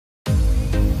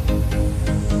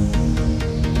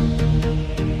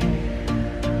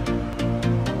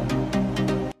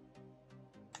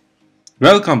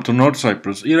Welcome to North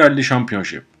Cyprus Rally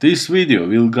Championship. This video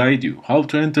will guide you how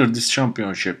to enter this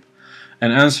championship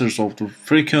and answers of the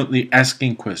frequently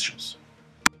asking questions.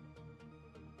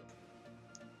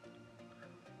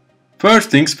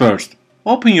 First things first,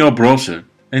 open your browser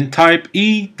and type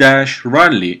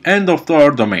e-rally end of our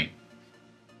domain.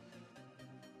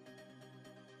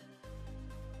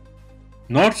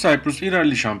 North Cyprus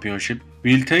Rally Championship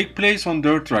will take place on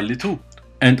Dirt Rally 2.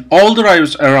 And all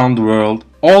drivers around the world,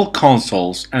 all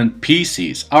consoles and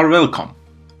PCs are welcome.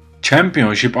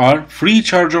 Championship are free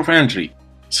charge of entry.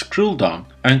 Scroll down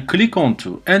and click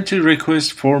onto Entry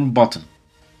Request Form button.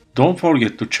 Don't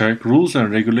forget to check rules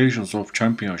and regulations of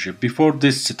championship before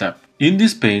this step. In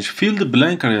this page, fill the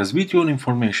blank areas with your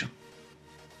information.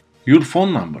 Your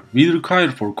phone number will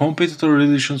require for competitor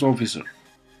relations officer.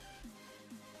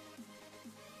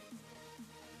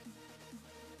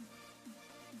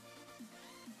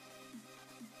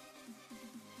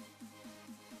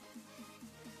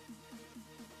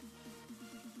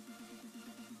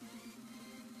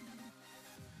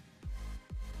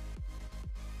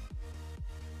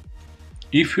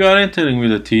 If you are entering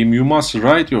with a team, you must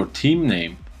write your team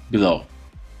name below.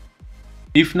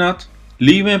 If not,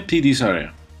 leave empty this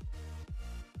area.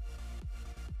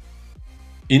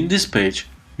 In this page,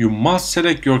 you must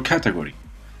select your category.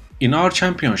 In our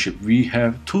championship, we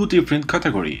have two different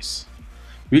categories,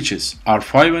 which is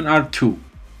R5 and R2.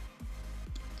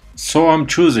 So I'm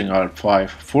choosing R5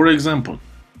 for example,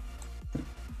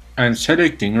 and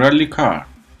selecting rally car.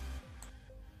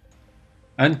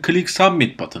 And click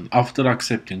Submit button after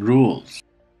accepting rules.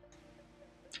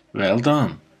 Well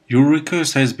done! Your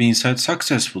request has been set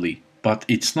successfully, but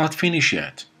it's not finished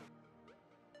yet.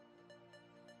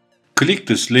 Click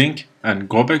this link and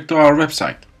go back to our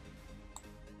website.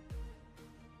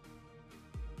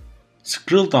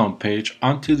 Scroll down page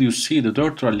until you see the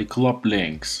Dirt Rally Club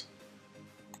links.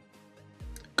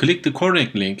 Click the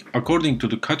correct link according to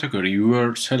the category you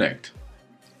will select.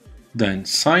 Then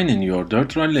sign in your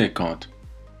Dirt Rally account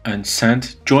and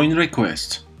send join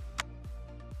request.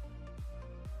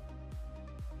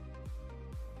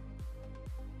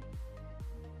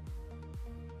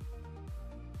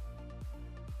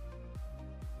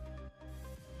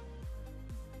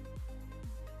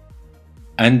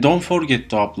 And don't forget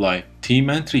to apply team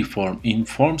entry form in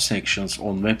form sections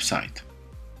on website.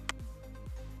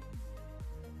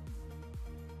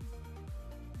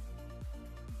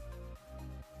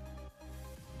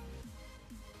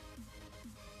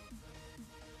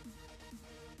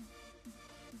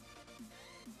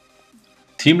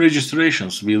 Team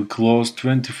registrations will close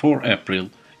 24 April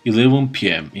 11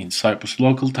 p.m. in Cyprus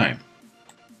local time.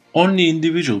 Only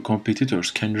individual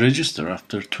competitors can register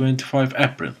after 25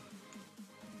 April.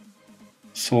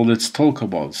 So let's talk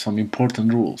about some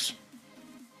important rules.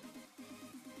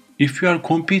 If you are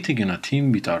competing in a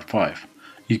team with R5,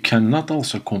 you cannot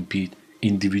also compete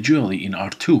individually in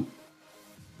R2.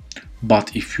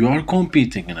 But if you are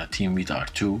competing in a team with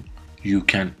R2, you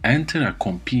can enter and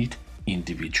compete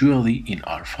individually in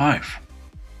R5.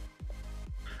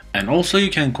 And also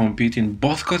you can compete in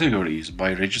both categories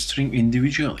by registering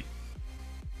individually.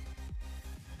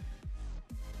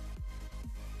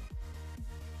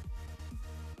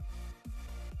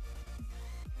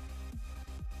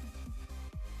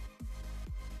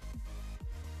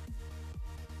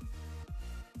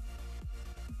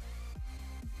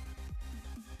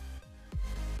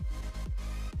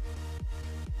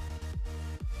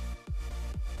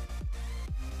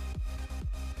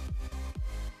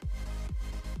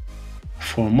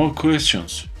 For more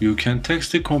questions, you can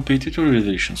text the competitor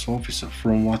relations officer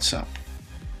from WhatsApp.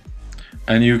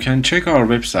 And you can check our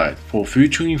website for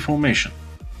future information.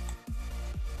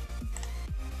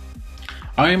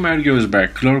 I am Ergö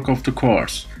Özberk, clerk of the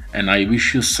course, and I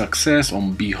wish you success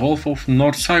on behalf of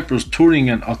North Cyprus Touring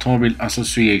and Automobile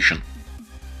Association.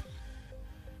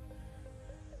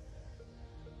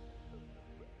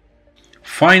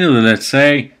 Finally, let's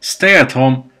say, stay at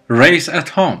home, race at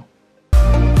home.